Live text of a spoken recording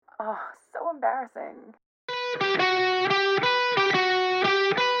Oh, so embarrassing.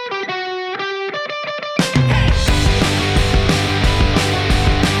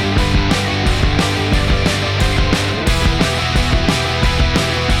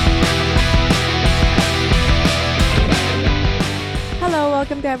 Hello,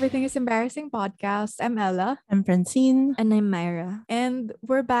 welcome to Everything is Embarrassing podcast. I'm Ella. I'm Francine. And I'm Myra. And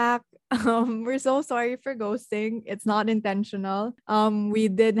we're back. We're so sorry for ghosting. It's not intentional. We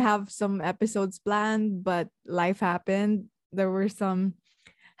did have some episodes planned, but life happened. There were some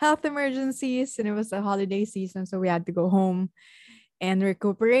health emergencies and it was a holiday season, so we had to go home and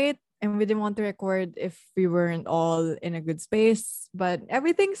recuperate. And we didn't want to record if we weren't all in a good space. But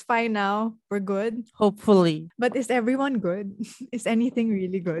everything's fine now. We're good. Hopefully. But is everyone good? Is anything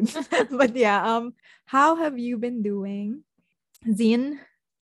really good? But yeah, how have you been doing? Zine?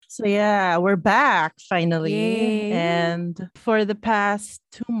 So yeah, we're back finally. Yay. And for the past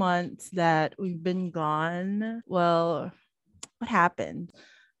 2 months that we've been gone, well, what happened?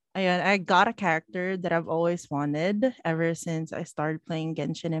 I got a character that I've always wanted ever since I started playing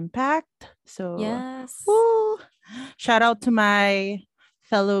Genshin Impact. So Yes. woo, shout out to my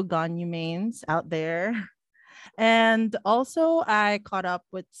fellow Ganyumains out there. And also I caught up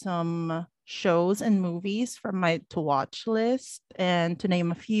with some shows and movies from my to watch list. And to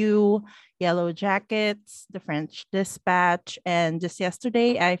name a few, Yellow Jackets, The French Dispatch, and just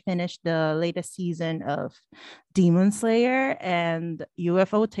yesterday I finished the latest season of Demon Slayer, and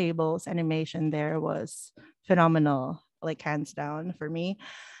UFO Tables animation there was phenomenal, like hands down for me.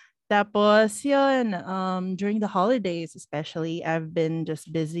 Tapos yun, during the holidays especially, I've been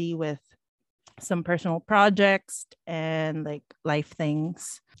just busy with some personal projects and like life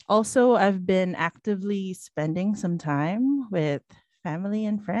things. Also, I've been actively spending some time with family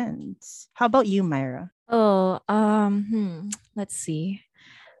and friends. How about you, Myra? Let's see.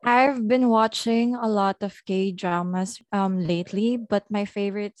 I've been watching a lot of K-dramas lately, but my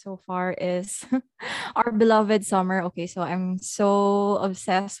favorite so far is Our Beloved Summer. Okay, so I'm so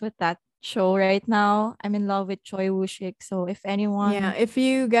obsessed with that show right now. I'm in love with Choi Woo-shik. So if anyone Yeah, if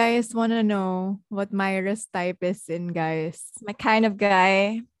you guys want to know what Myra's type is in, guys, my kind of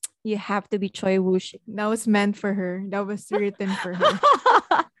guy, you have to be Choi Woo-shik. that was meant for her. That was written for her.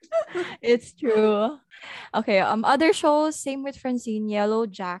 It's true. Okay, other shows, same with Francine, Yellow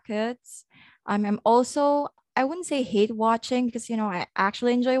Jackets. I'm also, I wouldn't say hate watching because I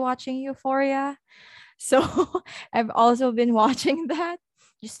actually enjoy watching Euphoria. So I've also been watching that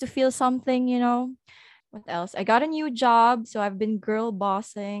just to feel something. What else? I got a new job, so I've been girl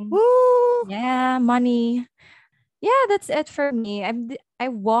bossing. Woo! Yeah, money. Yeah, that's it for me. I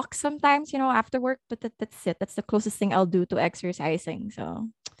walk sometimes, after work, but that's it. That's the closest thing I'll do to exercising. So,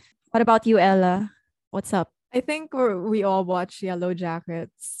 what about you, Ella? What's up? I think we all watch Yellow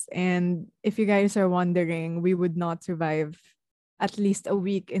Jackets. And if you guys are wondering, we would not survive at least a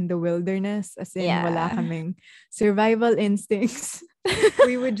week in the wilderness, as in wala Yeah. kaming survival instincts.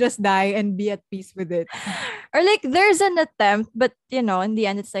 We would just die and be at peace with it. Or like there's an attempt, but in the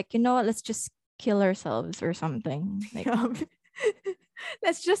end, it's like, what, let's just kill ourselves or something. Like,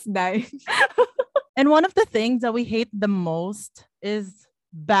 Let's just die. And one of the things that we hate the most is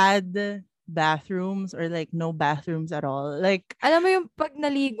bad bathrooms or like no bathrooms at all. Like, alam mo yung pag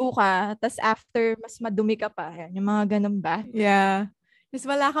naligo ka, tas after, mas madumi ka pa. Yan, yung mga ganun ba? Yeah. Just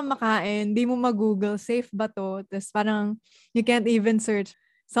wala kang makain, di mo mag-Google, safe ba to? Tapos parang you can't even search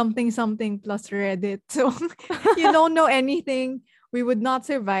something plus Reddit. So you don't know anything. We would not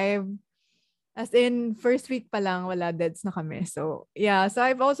survive. As in, first week pa lang, wala deads na kami. So yeah, so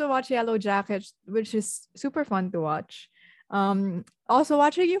I've also watched Yellow Jackets, which is super fun to watch. Also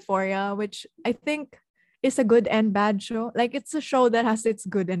watching Euphoria, which I think is a good and bad show. Like it's a show that has its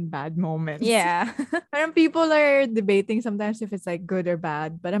good and bad moments. Yeah. Parang people are debating sometimes if it's like good or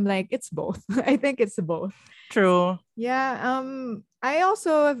bad, but I'm like, it's both. I think it's both. true. Yeah. I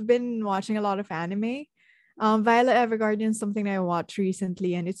also have been watching a lot of anime. Violet Evergarden is something I watched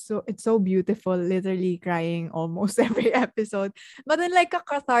recently, and it's so beautiful. Literally crying almost every episode, but then like a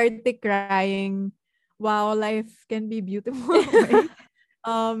cathartic crying. Wow, life can be beautiful. way.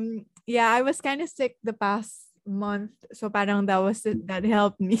 Yeah, I was kind of sick the past month, so parang that was it. That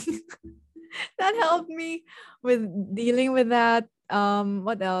helped me. That helped me with dealing with that.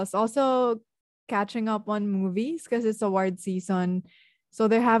 What else? Also catching up on movies because it's award season. So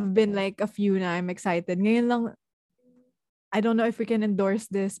there have been like a few na I'm excited. Ngayon lang, I don't know if we can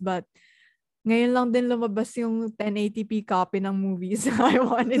endorse this, but ngayon lang din lumabas yung 1080p copy ng movies I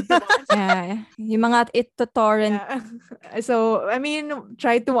wanted to watch. Yeah. Yung mga ito torrent. Yeah. So, I mean,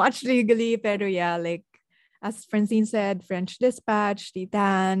 try to watch legally, pero yeah, like, as Francine said, French Dispatch,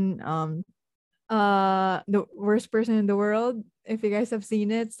 Titan, the worst person in the world, if you guys have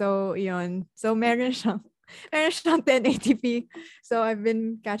seen it. So yun. So meron siyang 1080p. So I've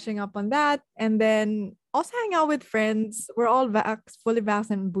been catching up on that. And then also hang out with friends. We're all fully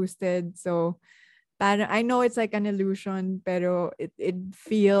vaccinated and boosted. So I know it's like an illusion, pero it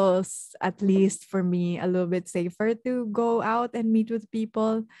feels, at least for me, a little bit safer to go out and meet with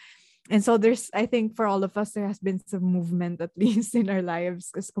people. And so I think for all of us, there has been some movement, at least in our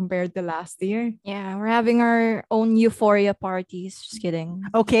lives, as compared to last year. Yeah, we're having our own euphoria parties. Just kidding.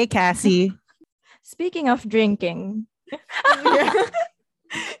 Okay, Cassie. Speaking of drinking, Yeah.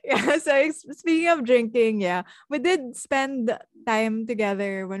 Yeah. So speaking of drinking, yeah, we did spend time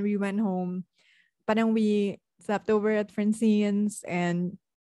together when we went home. Parang we slept over at Francine's, and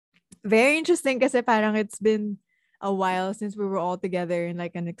very interesting kasi parang it's been a while since we were all together in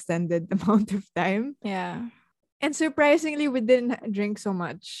like an extended amount of time. yeah. And surprisingly, we didn't drink so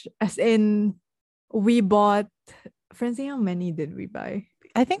much. As in, we bought, Francine, how many did we buy?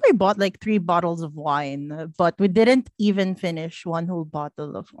 I think we bought like 3 bottles of wine, but we didn't even finish one whole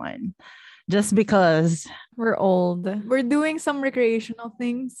bottle of wine just because. We're old. We're doing some recreational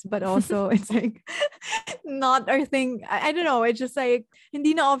things, but also it's like not our thing. I don't know. It's just like,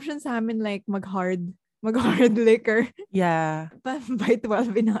 hindi na option sa amin like mag-hard liquor. Yeah. But by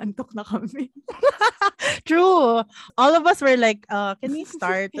 12, inaantok na kami. True. All of us were like, can we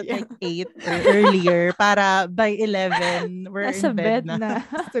start at Yeah. like 8 or earlier para by 11 we're Nasa in bed na. na.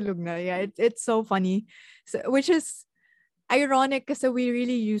 Tulog na. Yeah, it's so funny. So, which is ironic kasi we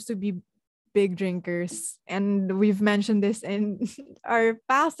really used to be big drinkers. And we've mentioned this in our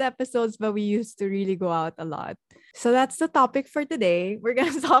past episodes, but we used to really go out a lot. So that's the topic for today. We're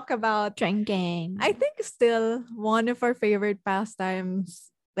going to talk about, Drinking. I think, still one of our favorite pastimes,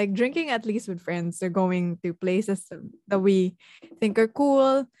 like drinking at least with friends or going to places that we think are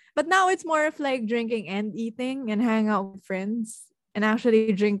cool. But now it's more of like drinking and eating and hang out with friends and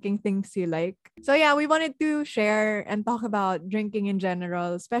actually drinking things you like. So yeah, we wanted to share and talk about drinking in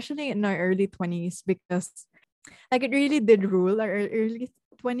general, especially in our early 20s, because like it really did rule our early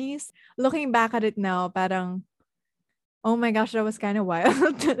 20s. Looking back at it now, parang, oh my gosh, that was kind of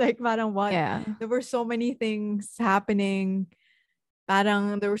wild. Like parang what? Yeah. There were so many things happening.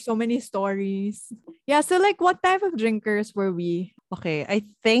 Parang there were so many stories. Yeah, so like what type of drinkers were we? Okay, I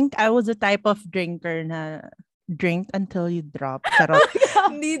think I was the type of drinker na drink until you drop. Charot.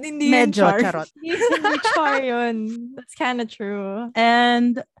 Hindi yun Medyo char. charot. Hindi char yun. That's kind of true.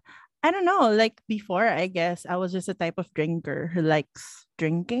 And I don't know, like before, I guess I was just a type of drinker who likes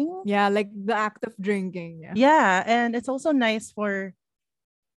drinking. Yeah, like the act of drinking. Yeah. Yeah, and it's also nice for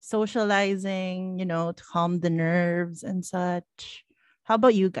socializing, to calm the nerves and such. How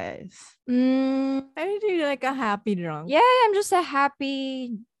about you guys? I really like a happy drunk. Yeah, I'm just a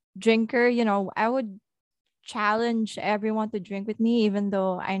happy drinker. I would challenge everyone to drink with me, even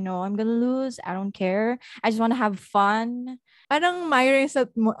though I know I'm gonna lose. I don't care. I just want to have fun. Parang Myra is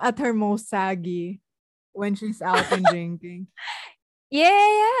at her most saggy when she's out and drinking.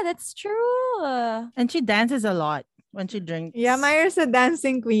 Yeah, that's true. And she dances a lot when she drinks. Yeah, Myra's a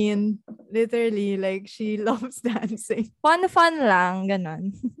dancing queen. Literally, like she loves dancing. Fun lang,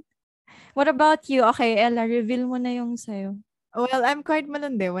 ganon. What about you? Okay, Ella, reveal mo na yung sayo. Well, I'm quite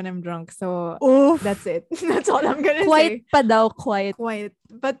malande when I'm drunk, so Oof. that's it. That's all I'm gonna say. Quiet pa daw, quiet. Quiet.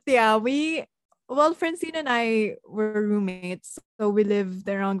 But yeah, Francine and I were roommates, so we lived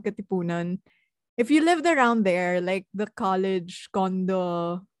around Katipunan. If you lived around there, like the college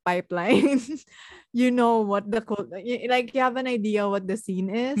condo pipeline, you know what like you have an idea what the scene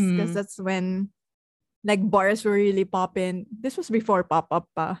is, because that's when like bars were really popping. This was before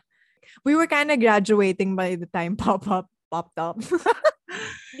pop-up pa. We were kind of graduating by the time pop-up popped up.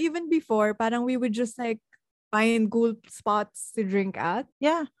 Even before, parang we would just like find cool spots to drink at.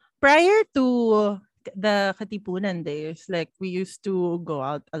 Yeah. Prior to the Katipunan days, like we used to go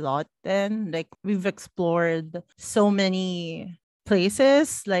out a lot then. Like we've explored so many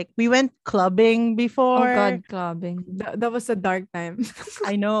places. Like we went clubbing before. Oh God, clubbing. That was a dark time.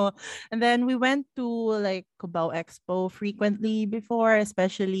 I know. And then we went to like Cubao Expo frequently before,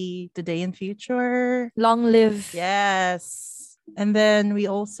 especially Today and Future. Long live. Yes. And then we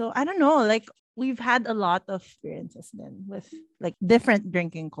also, I don't know, like we've had a lot of experiences then with like different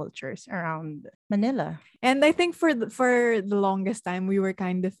drinking cultures around Manila. And I think for the longest time, we were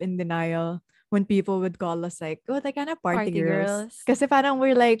kind of in denial when people would call us like, oh, they kind of party girls. Kasi parang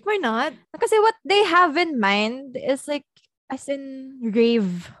we're like, we're not. Kasi what they have in mind is like, as in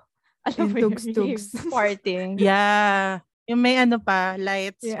rave. Alam mo yun, Tugs-tugs. rave partying. Yeah. Yung may ano pa,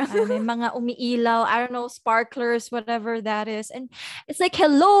 lights. Yeah. May mga umiilaw, I don't know, sparklers, whatever that is. And it's like,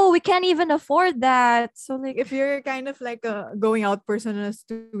 hello, we can't even afford that. So like, If you're kind of like a going out person on a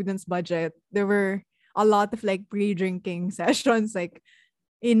student's budget, there were a lot of like pre-drinking sessions, like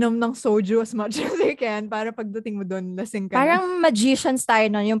inom ng soju as much as you can para pagdating mo doon, lasing ka na. parang magicians tayo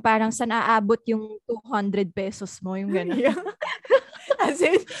nun, yung parang saan aabot yung 200 pesos mo, yung gano'n. Yeah. As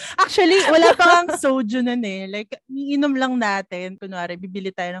in, Actually, wala pa kang soju nun eh. Like, iinom lang natin. Kunwari, bibili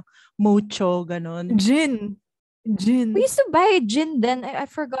tayo ng mocho, ganun. gin. We used to buy gin then. I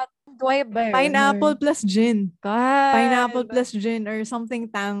forgot. Do I buy? Pineapple plus gin. God. Pineapple plus gin or something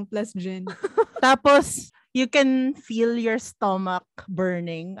tang plus gin. Tapos, you can feel your stomach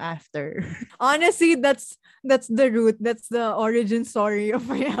burning after. Honestly, that's the root. That's the origin story of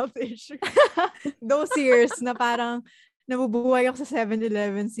my health issue. Those years na parang nabubuhay ako sa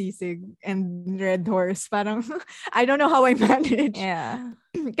 7-Eleven sisig and Red Horse. Parang, I don't know how I managed. Yeah.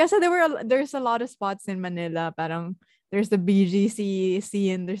 Kasi there's a lot of spots in Manila. Parang, there's the BGC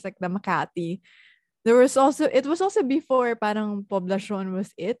scene. There's like the Makati. It was also before parang Poblacion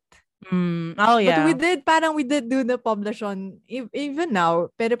was it. Oh, yeah. But we did do the Poblacion even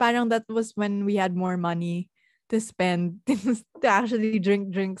now. Pero parang that was when we had more money to spend to actually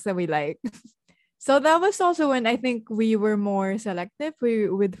drink drinks that we like. So that was also when I think we were more selective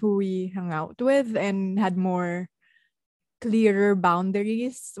with who we hung out with and had more clearer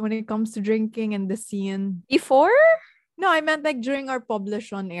boundaries when it comes to drinking and the scene. Before? No, I meant like during our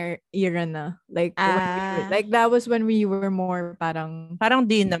Poblacion era na. Like, Ah. that was when we were more parang... Parang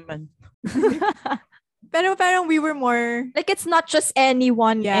di naman. Pero parang we were more... Like, it's not just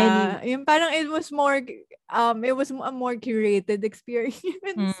anyone. Yeah. Yung parang it was more... it was a more curated experience.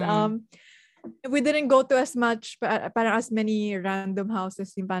 Mhm. We didn't go to as much, parang as many random houses.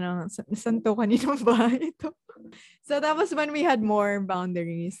 Yung parang, saan to? Kaninong bahay ito? So that was when we had more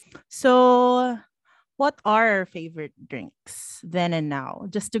boundaries. So, what are our favorite drinks then and now?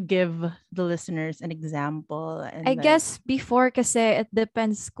 Just to give the listeners an example. And I guess before kasi it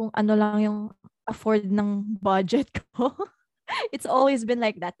depends kung ano lang yung afford ng budget ko. It's always been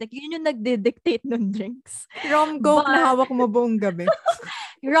like that. Like, yun yung nagdi-dictate ng drinks. Rom Coke na But- hawak mo buong gabi.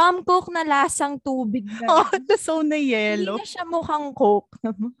 Rum Coke na lasang tubig na. Oh, the so na Hindi yellow. na siya mukhang Coke.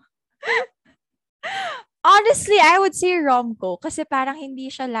 Honestly, I would say rum Coke kasi parang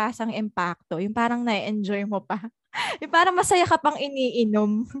hindi siya lasang impacto. Yung parang na-enjoy mo pa. Yung parang masaya ka pang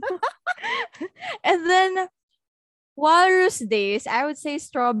iniinom. And then, Walrus Days, I would say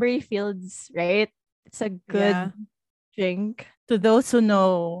Strawberry Fields, right? It's a good Yeah. drink. To those who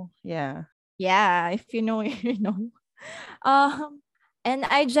know, yeah. Yeah, if you know, you know. And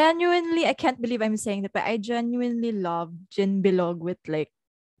I can't believe I'm saying that, but I genuinely love gin bilog with like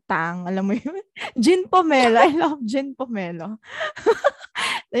tang, alam mo yun? Gin pomelo. I love gin pomelo.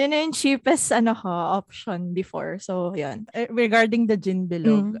 Yun yung cheapest option before. So, yun. Regarding the gin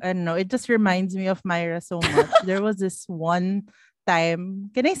bilog, I don't know, it just reminds me of Myra so much. There was this one time,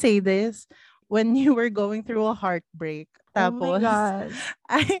 can I say this? When you were going through a heartbreak. Oh my Tapos, God.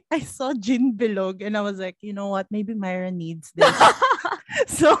 I saw gin bilog and I was like, you know what? Maybe Myra needs this.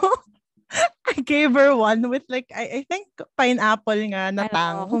 So, I gave her one with like, I think pineapple nga na I don't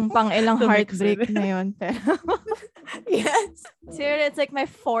know tang. kung pang ilang to mix heartbreak it. na yun. Pero, Yes. seriously, it's like my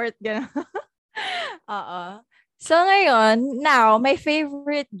fourth. Ganun. So ngayon, now, my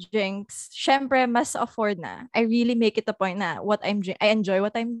favorite drinks, syempre, mas afford na. I really make it a point na I enjoy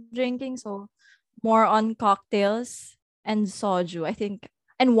what I'm drinking. So, more on cocktails and soju, I think.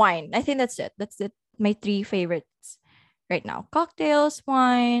 And wine. I think that's it. That's it. My three favorites right now. Cocktails,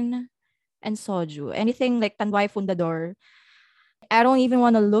 wine, and soju. Anything like Tanduay Fundador. I don't even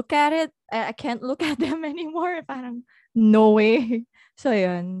want to look at it. I can't look at them anymore. Parang, no way. So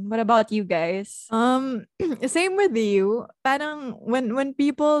yun. What about you guys? Same with you. Parang when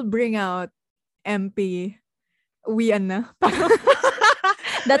people bring out MP, uwian na. Parang,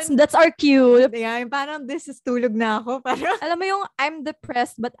 That's our cue. yeah, yung parang this is tulog na ako. Parang, Alam mo yung I'm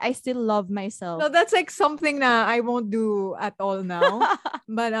depressed but I still love myself. so that's like something na I won't do at all now.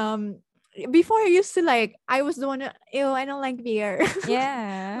 But before I used to like, I was the one na, ew, I don't like beer.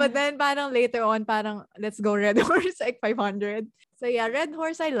 Yeah. But then parang later on, parang let's go Red Horse, like 500. So yeah, Red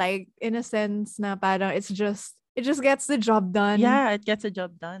Horse I like in a sense na parang it just gets the job done. Yeah, it gets a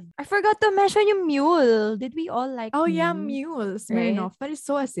job done. I forgot to mention yung mule. Did we all like Oh yeah, mule? Mule, Smirnoff, Right? but it's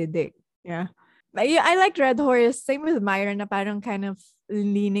so acidic. Yeah. But yeah, I like Red Horse. Same with Myra na parang kind of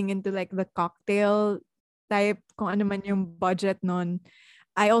leaning into like the cocktail type kung ano man yung budget nun.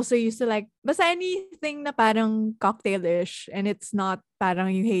 I also used to like basta anything na parang cocktailish and it's not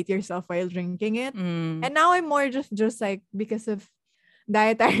parang you hate yourself while drinking it. Mm. And now I'm more just like because of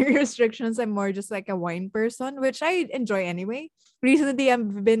dietary restrictions, I'm more just like a wine person, which I enjoy anyway. Recently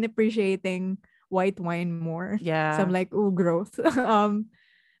I've been appreciating white wine more. So Yeah. I'm like, ooh, growth.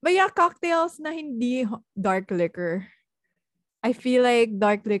 But yeah, cocktails na hindi dark liquor. I feel like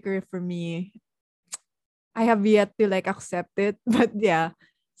dark liquor for me, I have yet to like accept it. But yeah.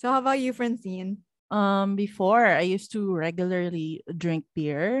 So how about you, Francine? Before I used to regularly drink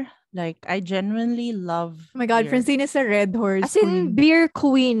beer. Like I genuinely love Oh my God, beer. Francine is a red horse As in queen. beer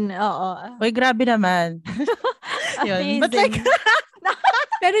queen. Oo. Uy, grabe naman. Yun. But like, Amazing.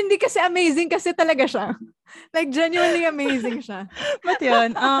 Pero hindi kasi amazing kasi talaga siya. Like genuinely amazing siya. but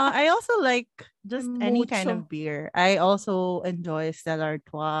yun, I also like just any kind Mucho. of beer. I also enjoy Stella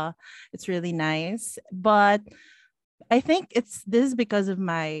Artois. It's really nice. But I think this is because of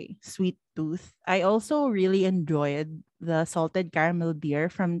my sweet tooth. I also really enjoyed the salted caramel beer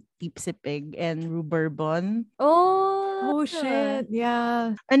from Tipsy Pig and Rue Bourbon. Oh. Oh shit,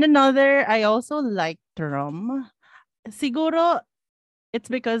 yeah. And another, I also like rum. Siguro, it's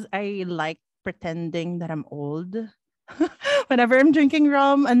because I like pretending that I'm old. Whenever I'm drinking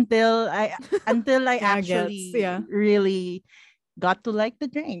rum until I Yeah, actually yeah. really got to like the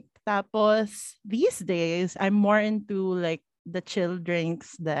drink. Tapos these days I'm more into like the chill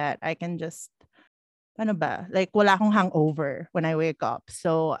drinks that I can just ano ba? Like wala akong hangover when I wake up.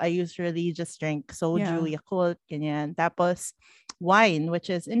 So I usually just drink soju, Yeah. Yakult, ganyan. Tapos wine, which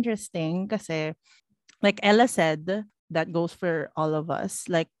is interesting kasi like Ella said, that goes for all of us.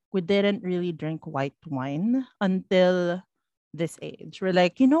 Like we didn't really drink white wine until this age. We're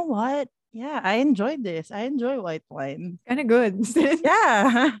like, you know what? Yeah, I enjoyed this. I enjoy white wine. Kind of good.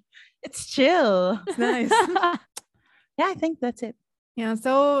 Yeah, it's chill. It's nice. Yeah, I think that's it. Yeah,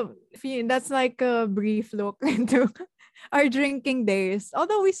 so that's like a brief look into our drinking days.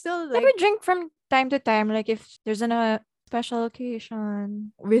 Although we still Yeah, like we drink from time to time, like if there's a special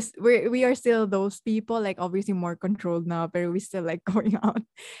occasion. we are still those people, like obviously more controlled now, but we still like going out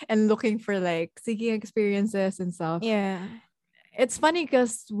and looking for like seeking experiences and stuff. Yeah. It's funny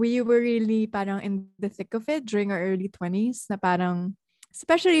because we were really parang in the thick of it during our early 20s na parang,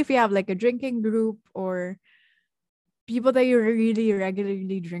 especially if you have like a drinking group or people that you really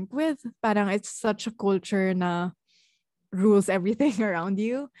regularly drink with, parang it's such a culture na rules everything around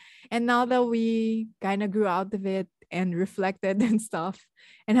you. And now that we kind of grew out of it and reflected and stuff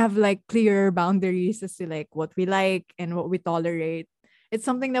and have like clear boundaries as to like what we like and what we tolerate, it's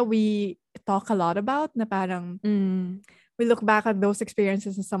something that we talk a lot about na parang we look back at those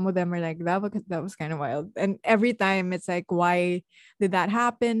experiences and some of them are like that was kind of wild, and every time it's like, why did that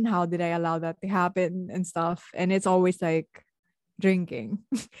happen, how did I allow that to happen and stuff, and it's always like drinking.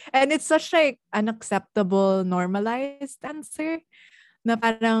 And it's such like an acceptable normalized answer na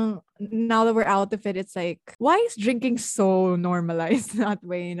parang now that we're out of it, it's like, why is drinking so normalized that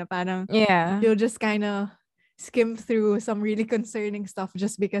way na parang Yeah. you'll just kind of skim through some really concerning stuff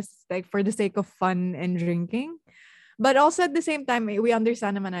just because like for the sake of fun and drinking. But also at the same time, we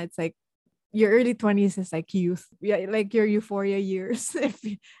understand naman na it's like your early 20s is like youth. Yeah, like your euphoria years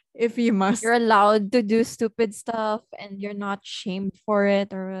if you must. You're allowed to do stupid stuff and you're not shamed for it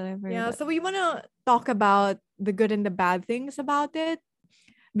or whatever. Yeah, but- so we want to talk about the good and the bad things about it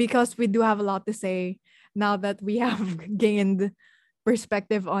because we do have a lot to say now that we have gained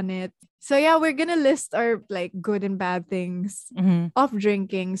perspective on it. So yeah, we're gonna list our like good and bad things Mhm. of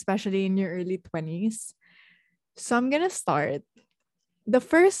drinking, especially in your early 20s. So I'm gonna start. The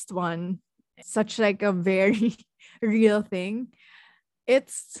first one, such like a very real thing.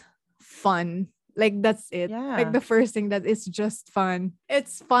 It's fun. Like that's it. Like Yeah. the first thing that is just fun.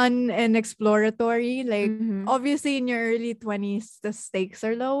 It's fun and exploratory. Like Mhm. obviously in your early 20s, the stakes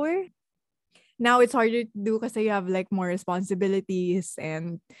are lower. Now it's harder to do because you have like more responsibilities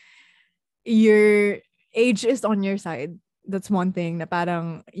and your age is on your side. That's one thing na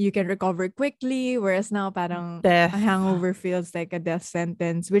parang you can recover quickly, whereas now parang Death. a hangover feels like a death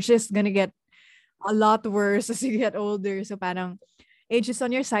sentence, which is gonna get a lot worse as you get older. So parang age is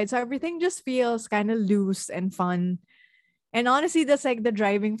on your side, so everything just feels kind of loose and fun. And honestly, that's like the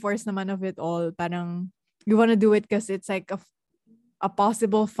driving force naman of it all. Parang you want to do it because it's like a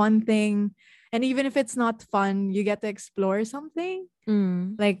possible fun thing. And even if it's not fun, you get to explore something.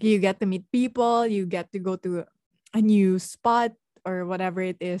 Mm. Like you get to meet people, you get to go to a new spot or whatever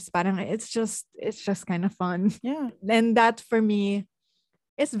it is. Parang it's just kind of fun. Yeah. And that for me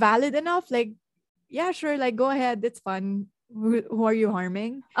is valid enough. Like, yeah, sure, like go ahead, it's fun. Who are you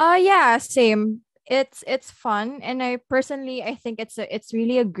harming? Yeah, same. It's fun, and I think it's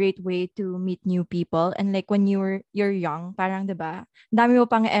really a great way to meet new people. And like when you're young, parang 'di ba? Dami mo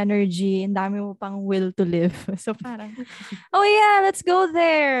pang energy, and dami mo pang will to live. So parang oh yeah, let's go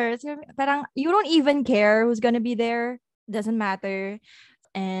there. So, parang you don't even care who's gonna be there. Doesn't matter.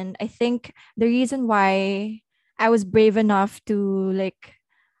 And I think the reason why I was brave enough to like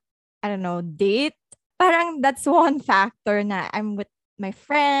I don't know date, parang that's one factor na I'm with my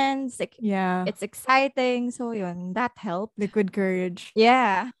friends. Like Yeah. it's exciting. So yun, that helped. Liquid courage.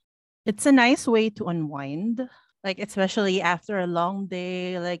 Yeah. It's a nice way to unwind, like especially after a long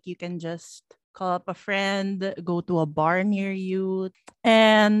day. Like you can just call up a friend, go to a bar near you.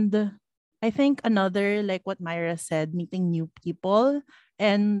 And I think another, like what Myra said, meeting new people,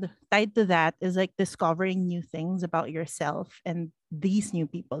 and tied to that is like discovering new things about yourself and these new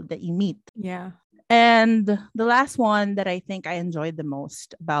people that you meet. Yeah. And the last one that I think I enjoyed the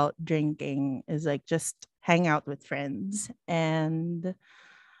most about drinking is like just hang out with friends and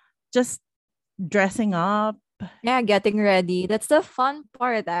just dressing up, Yeah, getting ready. That's the fun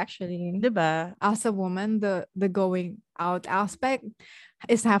part actually. 'di ba? As a woman, the going out aspect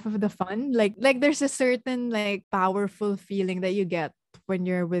is half of the fun. Like there's a certain like powerful feeling that you get when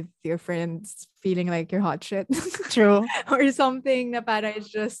you're with your friends, feeling like you're hot shit. True. Or something na para it's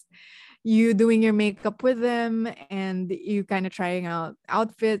just you doing your makeup with them and you kind of trying out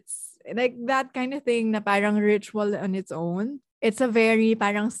outfits like that kind of thing na parang ritual on its own. It's a very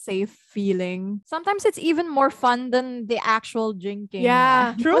parang safe feeling. Sometimes it's even more fun than the actual drinking.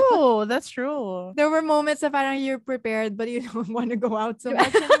 Yeah. True. That's true. There were moments that parang you're prepared but you don't want to go out so much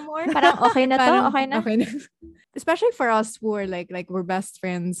anymore. Parang okay na to, Parang, okay na. okay na. Especially for us who are like we're best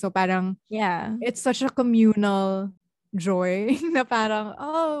friends. So parang Yeah. it's such a communal joy na parang,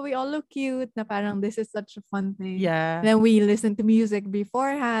 oh, we all look cute, na parang this is such a fun thing. Yeah. Then we listen to music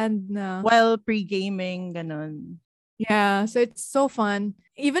beforehand. Na, While pre-gaming, ganun. yeah, so it's so fun.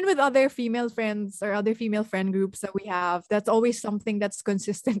 Even with other female friends or other female friend groups that we have, that's always something that's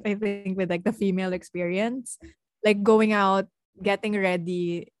consistent, I think, with like the female experience. Like going out, getting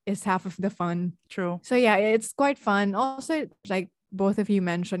ready is half of the fun. True. So yeah, it's quite fun. Also, like both of you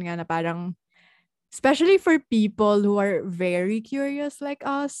mentioned nga na parang, especially for people who are very curious like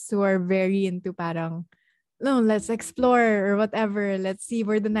us, who are very into parang, no, let's explore or whatever. Let's see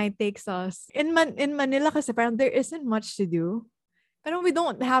where the night takes us. In Manila kasi parang there isn't much to do. Parang we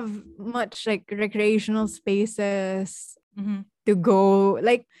don't have much like recreational spaces Mhm. to go.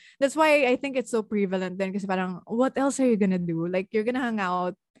 Like that's why I think it's so prevalent then kasi parang what else are you gonna do? Like you're gonna hang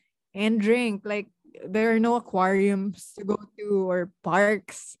out and drink. Like there are no aquariums to go to or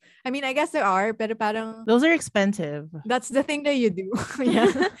parks. I mean, I guess there are, pero parang Those are expensive. that's the thing that you do. Yeah.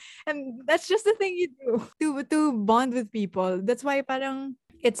 And that's just the thing you do to bond with people. That's why parang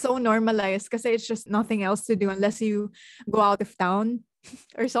it's so normalized kasi it's just nothing else to do unless you go out of town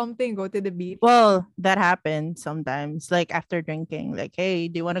or something, go to the beach. Well, that happens sometimes. Like after drinking, like, hey,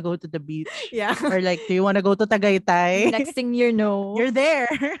 do you want to go to the beach? Yeah. Or like, do you want to go to Tagaytay? Next thing you know. You're there.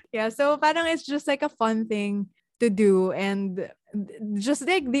 Yeah, so parang it's just like a fun thing to do and just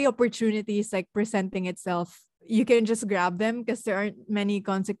like the opportunities like presenting itself, you can just grab them because there aren't many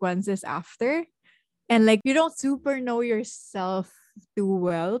consequences after. And like you don't super know yourself too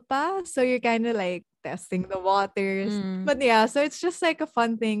well pa, so you're kind of like testing the waters. Mm. But yeah, so it's just like a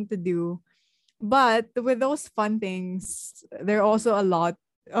fun thing to do. But with those fun things, there are also a lot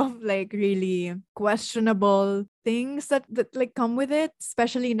of like really questionable things that like come with it,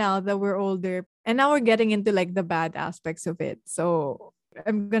 especially now that we're older. And now we're getting into like the bad aspects of it. So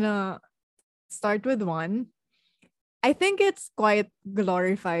I'm gonna start with one. I think it's quite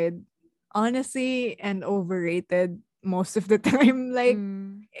glorified, honestly, and overrated most of the time. Like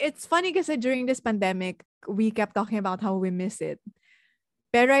Mm. it's funny because during this pandemic, we kept talking about how we miss it.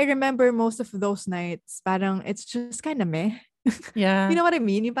 Pero I remember most of those nights, parang it's just kind of meh. Yeah. You know what I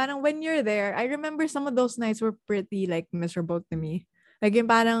mean? Yung parang when you're there, I remember some of those nights were pretty like miserable to me. Like yung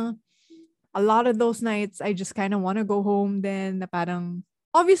parang a lot of those nights, I just kind of want to go home then. Na parang,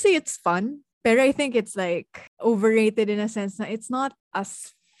 obviously it's fun, but I think it's like overrated in a sense that it's not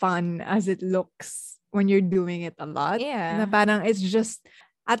as fun as it looks when you're doing it a lot. Yeah. Na parang it's just,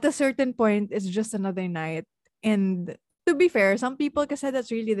 at a certain point, it's just another night. And to be fair, some people kasi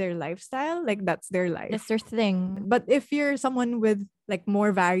that's really their lifestyle. Like that's their life. That's their thing. But if you're someone with like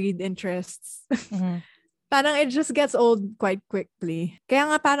more varied interests, Mhm. parang it just gets old quite quickly. Kaya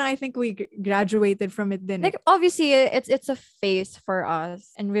nga parang I think we graduated from it din. Like obviously it's a phase for us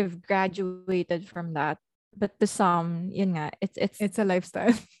and we've graduated from that. But to some, yun nga, it's It's a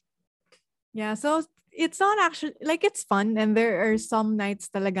lifestyle. Yeah, so it's not actually like it's fun, and there are some nights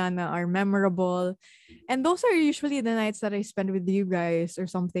talaga na are memorable, and those are usually the nights that I spend with you guys or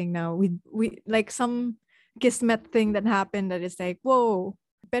something. Now we like some kismet thing that happened that is like whoa,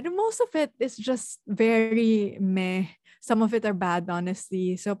 but most of it is just very meh. Some of it are bad,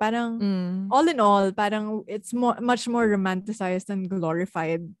 honestly. So parang all in all, parang it's much more romanticized and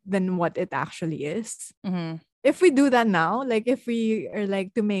glorified than what it actually is. Mhm. If we do that now, like if we are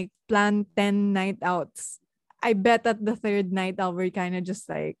like to make plan 10 night outs, I bet at the third night out we're kind of just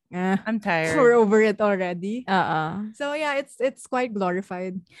like, I'm tired. we're over it already. Uh-uh. So yeah, it's quite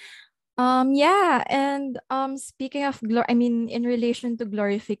glorified. Yeah, and speaking of in relation to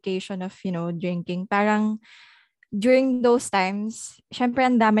glorification of, drinking, parang during those times, syempre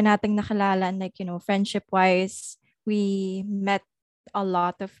ang dami nating nakilala, and like, friendship-wise, we met a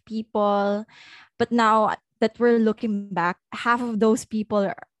lot of people. But now that we're looking back, half of those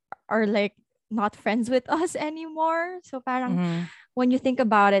people are like not friends with us anymore. So parang Mhm. when you think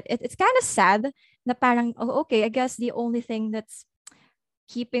about it, it's kind of sad na parang, oh, okay, I guess the only thing that's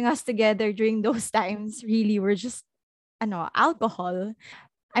keeping us together during those times really were just alcohol.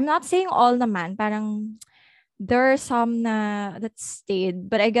 I'm not saying all naman, parang there are some that stayed,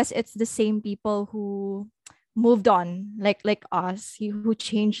 but I guess it's the same people who moved on, like us, who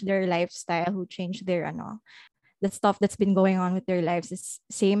changed their lifestyle, who changed their the stuff that's been going on with their lives is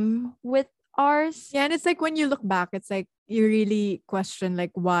same with ours. Yeah, and it's like when you look back, it's like you really question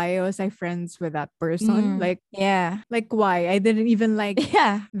like why was I friends with that person? Yeah. Like why? I didn't even like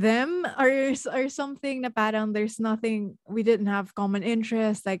Yeah. them or something na parang there's nothing, we didn't have common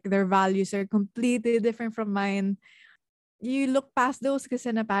interests, like their values are completely different from mine. You look past those kasi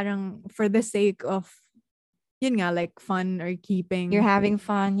na parang for the sake of yun nga, like fun or keeping You're having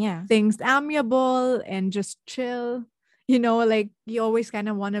fun, yeah. things amiable and just chill. Like you always kind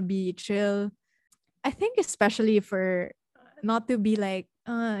of want to be chill. I think especially for not to be like,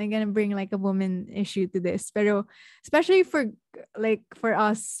 I'm gonna bring like a woman issue to this, pero especially for like for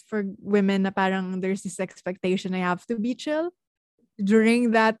us, for women, na parang there's this expectation I have to be chill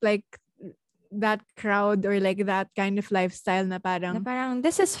during that like that crowd or like that kind of lifestyle na Na parang parang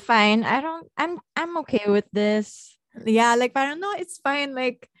this is fine. I'm okay with this. yeah, like parang no, it's fine.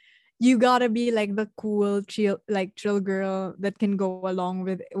 Like you gotta be like the cool, chill girl that can go along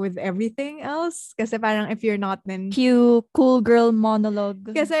with everything else. Kasi parang if you're not, then Cue cool girl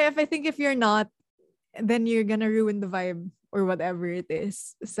monologue. kasi if I think if you're not, then you're gonna ruin the vibe or whatever it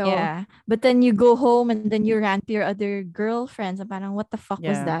is. So Yeah. But then you go home and then you rant to your other girlfriends and parang what the fuck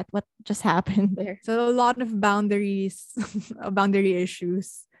was Yeah. that? What just happened there? so a lot of boundaries, boundary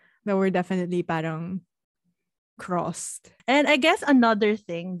issues that were definitely parang crossed. And I guess another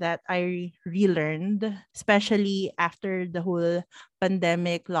thing that I relearned, especially after the whole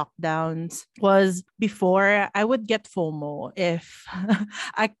pandemic lockdowns, was before I would get FOMO if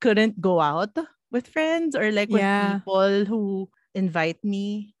I couldn't go out with friends or like with Yeah. people who invite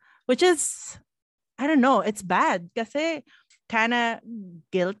me, which is, I don't know, it's bad kasi kind of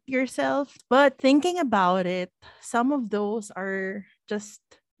guilt yourself. But thinking about it, some of those are just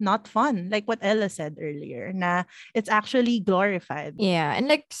not fun. Like what Ella said earlier, na it's actually glorified. Yeah. And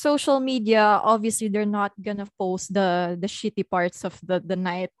like social media, obviously they're not gonna post the shitty parts of the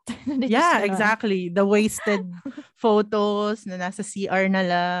night. They just Yeah, gonna- exactly. The wasted photos na nasa CR na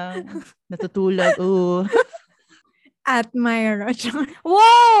lang, natutulog. Ooh. At Myra.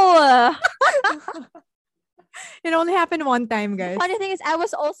 Whoa! It only happened one time, guys. Funny thing is I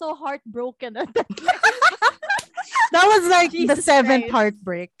was also heartbroken at that time. That was like the Jesus 7th Christ.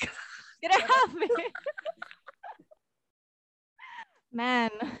 heartbreak. Grabe.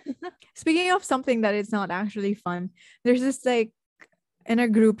 Man. Speaking of something that is not actually fun, there's this like in our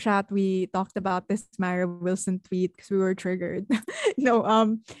group chat we talked about this Myra Wilson tweet because we were triggered. No,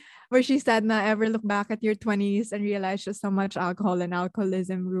 where she said na ever look back at your 20s and realize just how much alcohol and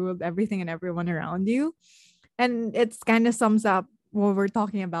alcoholism ruled everything and everyone around you. And it's kind of sums up what we're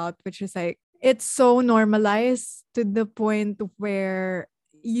talking about, which is like it's so normalized to the point where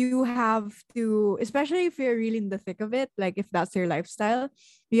you have to, especially if you're really in the thick of it, like if that's your lifestyle,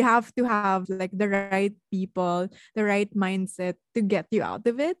 you have to have like the right people, the right mindset to get you out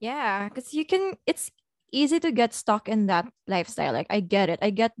of it. Yeah, because it's easy to get stuck in that lifestyle. Like, I get it. I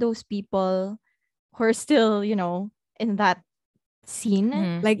get those people who are still, in that scene.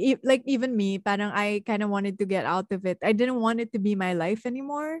 Mhm. Like even me, parang I kind of wanted to get out of it. I didn't want it to be my life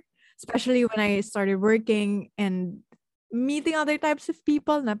anymore, especially when I started working and meeting other types of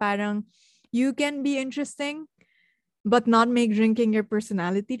people na parang you can be interesting but not make drinking your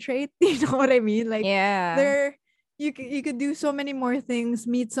personality trait. You know what I mean? Like Yeah. you could do so many more things,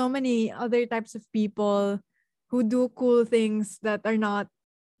 meet so many other types of people who do cool things that are not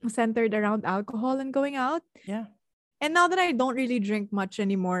centered around alcohol and going out. Yeah. And now that I don't really drink much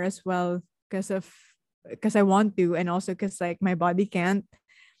anymore as well because I want to, and also because like my body can't,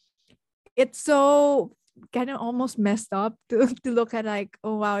 it's so kind of almost messed up to look at like,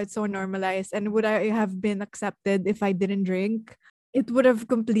 oh wow, it's so normalized. And would I have been accepted if I didn't drink? It would have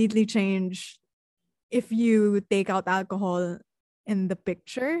completely changed if you take out alcohol in the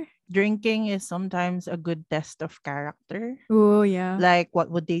picture. Drinking is sometimes a good test of character. Oh yeah. Like,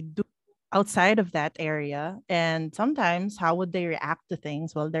 what would they do outside of that area? And sometimes, how would they react to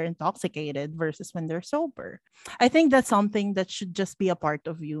things while they're intoxicated versus when they're sober? I think that's something that should just be a part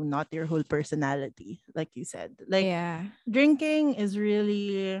of you, not your whole personality, like you said. Like, Yeah. drinking is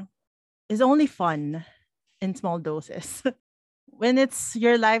only fun in small doses. When it's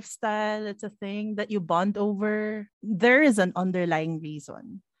your lifestyle, it's a thing that you bond over, there is an underlying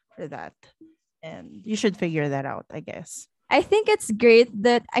reason for that. And you should figure that out, I guess. I think it's great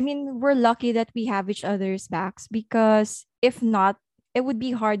that, I mean, we're lucky that we have each other's backs, because if not, it would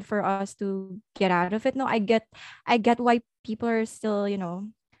be hard for us to get out of it. No, I get why people are still,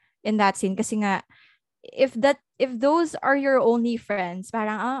 in that scene. Kasi nga, if those are your only friends,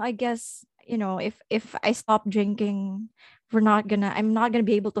 parang I guess, if I stop drinking, I'm not gonna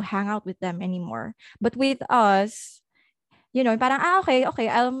be able to hang out with them anymore. But with us, parang okay,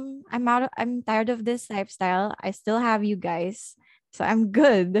 I'm tired of this lifestyle. I still have you guys, so I'm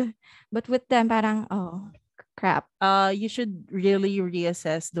good. But with them, parang crap. You should really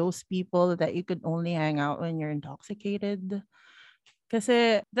reassess those people that you could only hang out when you're intoxicated. Because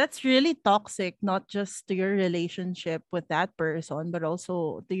that's really toxic, not just to your relationship with that person, but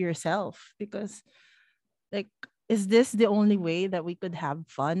also to yourself. Because, like, is this the only way that we could have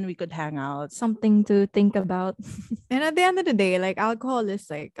fun? We could hang out. Something to think about. And at the end of the day, like alcohol is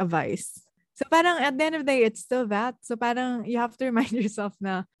like a vice. So parang at the end of the day, it's still that. So parang you have to remind yourself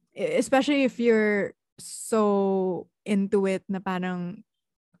na, especially if you're so into it na parang,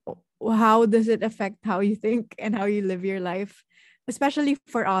 how does it affect how you think and how you live your life? Especially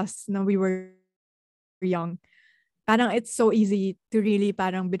for us, na we were young. Parang it's so easy to really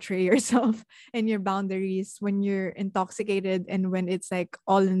parang betray yourself and your boundaries when you're intoxicated, and when it's like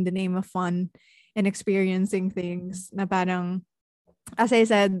all in the name of fun and experiencing things na parang, as I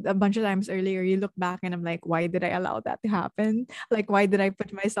said a bunch of times earlier, you look back and I'm like, why did I allow that to happen? Like, why did I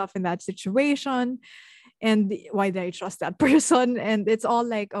put myself in that situation? And why did I trust that person? And it's all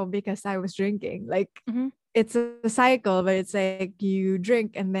like, oh, because I was drinking. Like, it's a cycle, but it's like you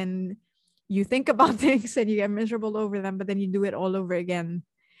drink and then you think about things and you get miserable over them, but then you do it all over again,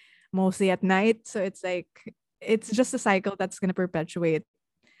 mostly at night. So it's like, it's just a cycle that's going to perpetuate.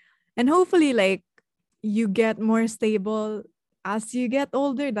 And hopefully, like, you get more stable as you get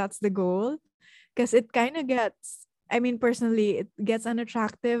older. That's the goal. Because it kind of gets, I mean, personally, it gets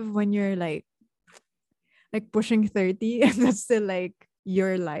unattractive when you're like pushing 30 and that's still like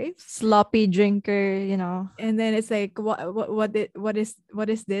your life. Sloppy drinker, And then it's like, what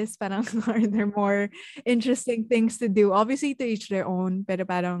is this? Parang, are there more interesting things to do? Obviously, to each their own, pero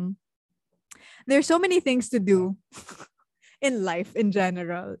parang there's so many things to do in life in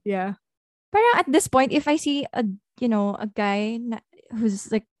general. Yeah. Parang at this point, if I see a guy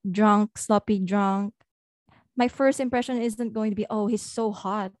who's like drunk, sloppy drunk, my first impression isn't going to be, oh, he's so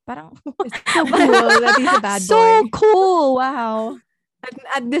hot. Parang It's so cool that he's a bad so boy. cool. Wow.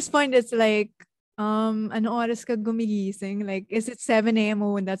 At this point, it's like, ano oras ka gumigising? Like, is it 7 a.m.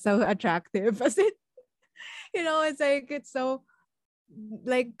 when that's so attractive? As it, it's like, it's so,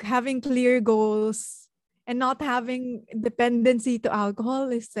 like, having clear goals and not having dependency to alcohol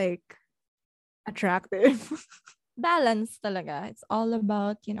is like attractive. Balance talaga. It's all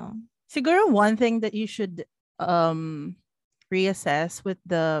about, Siguro one thing that you should reassess with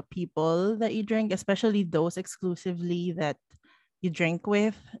the people that you drink, especially those exclusively that you drink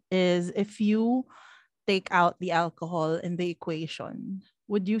with, is if you take out the alcohol in the equation,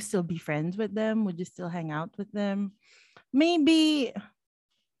 would you still be friends with them? Would you still hang out with them? Maybe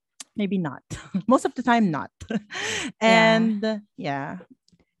not. Most of the time, not. And yeah.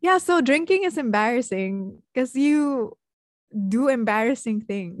 Yeah, so drinking is embarrassing because you do embarrassing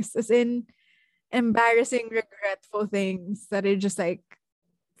things, as in embarrassing, regretful things that are just like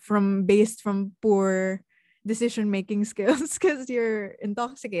based from poor decision making skills because you're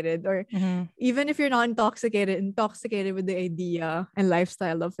intoxicated, or even if you're not intoxicated with the idea and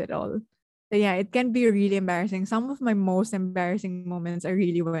lifestyle of it all. So yeah, it can be really embarrassing. Some of my most embarrassing moments are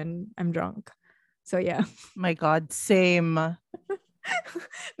really when I'm drunk. So yeah. My God, same.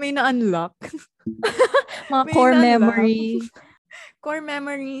 May na-unlock. Mga May core none lang. memory. Core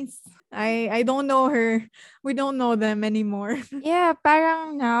memories. I don't know her. We don't know them anymore. Yeah,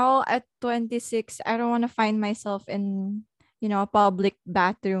 parang now at 26, I don't want to find myself in, a public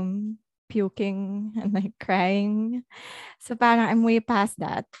bathroom puking and like crying. So parang I'm way past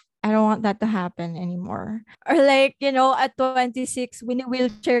that. I don't want that to happen anymore. Or like, at 26,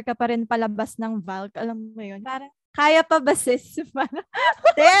 wini-wheelchair ka pa rin palabas ng Valk. Alam mo yun? Parang, kaya pa ba sis? Parang,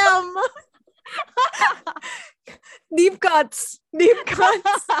 Damn! Deep cuts. Deep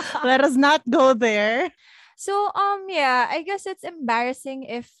cuts. Let us not go there. So, yeah, I guess it's embarrassing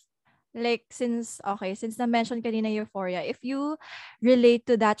if, like, since na-mention kanina Euphoria, if you relate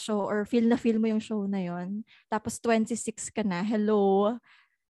to that show or feel mo yung show na yon, tapos 26 ka na, hello,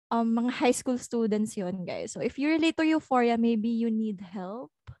 mga high school students yon, guys. So, if you relate to Euphoria, maybe you need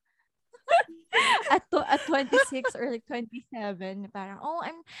help. at 26 or like 27, parang, oh,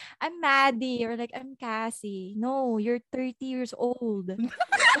 I'm Maddie or like I'm Cassie. No, you're 30 years old.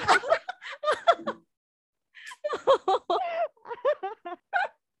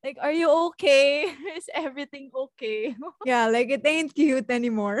 Like, are you okay? Is everything okay? Yeah, like it ain't cute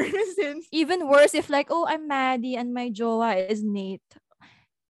anymore. Since Even worse if like, oh, I'm Maddie and my jowa is Nate.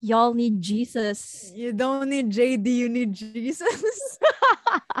 Y'all need Jesus. you don't need JD, you need Jesus.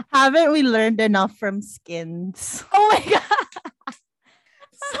 Haven't we learned enough from Skins? Oh my God.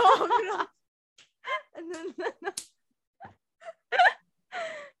 Sobra.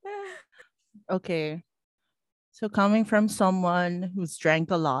 Okay. So coming from someone who's drank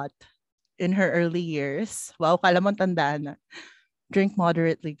a lot in her early years, wow, kala mo tanda na. Drink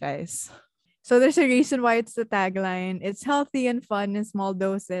moderately, guys. So there's a reason why it's the tagline. It's healthy and fun in small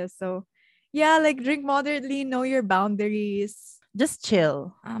doses. So yeah, like drink moderately, know your boundaries. Just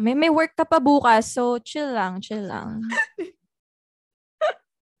chill. May work ka pa bukas, so chill lang.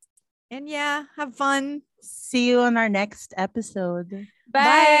 And yeah, have fun. See you on our next episode.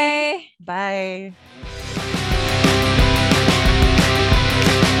 Bye. Bye.